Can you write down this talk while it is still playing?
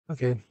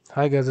Okay,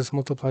 hi guys, let's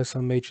multiply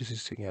some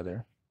matrices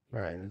together.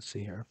 All right, let's see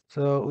here.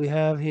 So we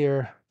have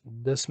here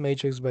this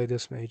matrix by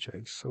this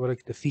matrix. So what are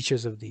the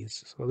features of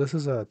these? So this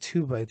is a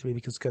 2 by 3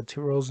 because it's got 2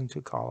 rows and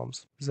 2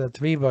 columns. This is a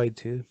 3 by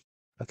 2.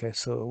 Okay,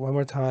 so one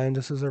more time,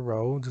 this is a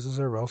row, this is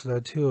a row, so there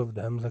are 2 of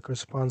them that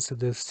corresponds to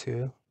this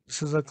 2.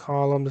 This is a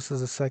column, this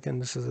is a second,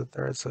 this is a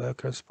third, so that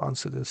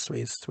corresponds to this 3.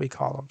 It's 3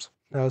 columns.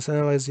 Now let's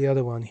analyze the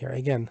other one here.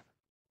 Again,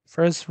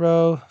 first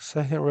row,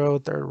 second row,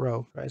 third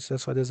row, right? So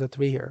that's why there's a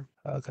 3 here.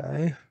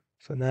 Okay.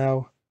 So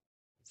now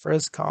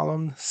first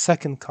column,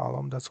 second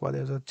column, that's why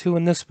there's a 2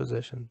 in this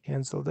position.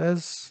 Cancel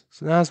this.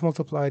 So now let's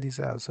multiply these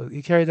out. So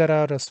you carry that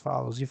out as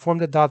follows. You form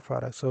the dot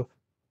product. So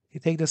you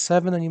take the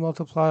 7 and you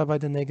multiply by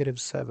the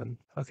 -7.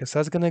 Okay, so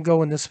that's going to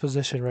go in this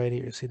position right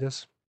here. See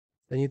this?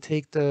 Then you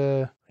take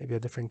the, maybe a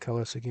different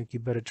color so you can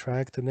keep better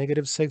track, the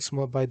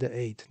 -6 by the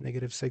 8,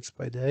 -6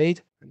 by the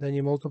 8, and then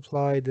you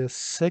multiply the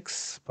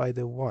 6 by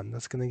the 1.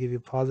 That's going to give you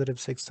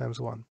 +6 times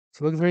 1.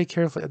 So look very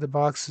carefully at the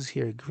boxes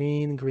here,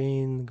 green,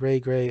 green,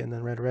 gray, gray, and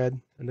then red, red,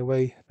 and the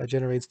way that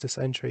generates this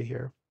entry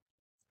here.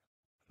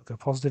 Okay,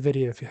 pause the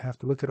video if you have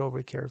to look it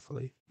over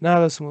carefully. Now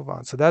let's move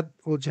on. So that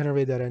will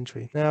generate that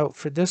entry. Now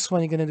for this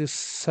one, you're going to do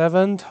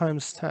 7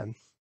 times 10.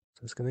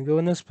 So it's going to go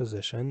in this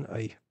position,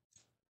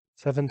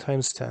 7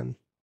 times 10.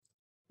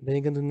 Then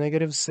you can do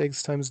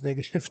 -6 times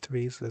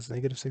 -3, so that's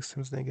 -6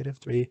 times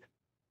 -3.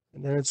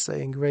 And then it's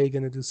saying gray, you're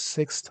going to do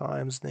 6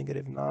 times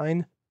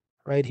 -9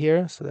 right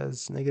here. So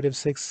that's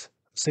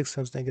 -6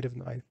 times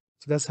 -9.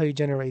 So that's how you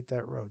generate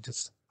that row.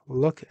 Just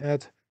look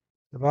at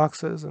the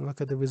boxes and look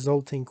at the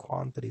resulting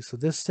quantity. So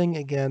this thing,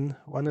 again,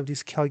 one of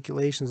these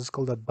calculations is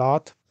called a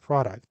dot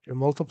product. You're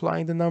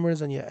multiplying the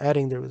numbers and you're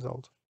adding the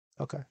result.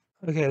 Okay.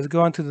 Okay, let's go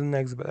on to the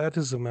next, but that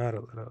doesn't matter.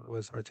 It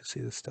was hard to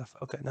see this stuff.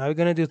 Okay, now you're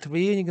going to do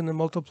 3 and you're going to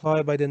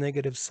multiply by the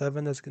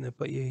 -7. That's going to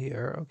put you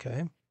here.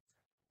 Okay.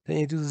 Then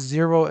you do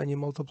 0 and you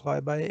multiply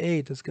by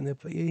 8. That's going to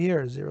put you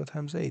here. 0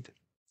 times 8.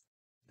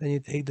 Then you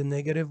take the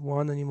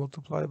 -1 and you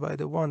multiply by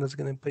the 1. That's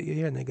going to put you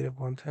here.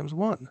 -1 times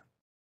 1.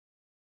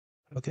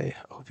 Okay,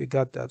 I hope you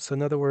got that. So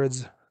in other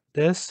words,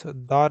 this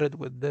dotted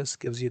with this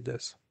gives you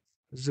this.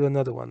 Let's do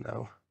another one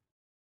now.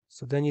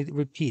 So then you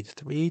repeat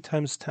 3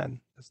 times 10.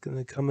 That's going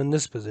to come in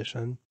this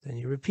position. Then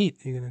you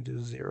repeat. You're going to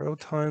do 0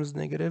 times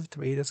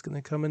 -3. That's going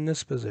to come in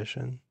this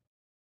position.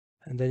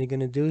 And then you're going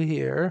to do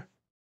here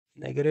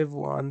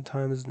 -1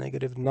 times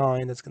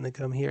 -9. That's going to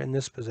come here in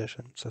this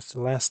position. So it's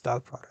the last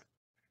dot product.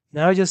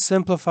 Now just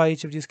simplify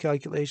each of these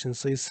calculations.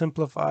 So you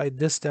simplify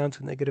this down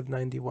to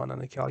 -91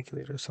 on a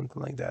calculator,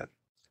 something like that.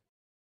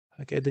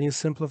 Okay, then you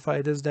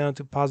simplify this down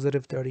to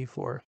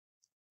 +34.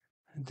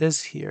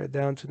 This here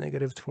down to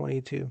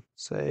 -22.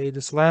 Say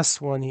this last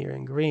one here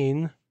in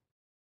green,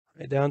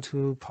 right down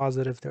to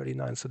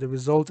 +39. So the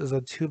result is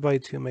a 2 by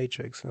 2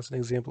 matrix. That's an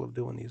example of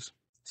doing these.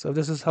 So if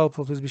this is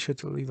helpful, please be sure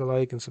to leave a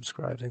like and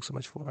subscribe. Thanks so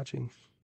much for watching.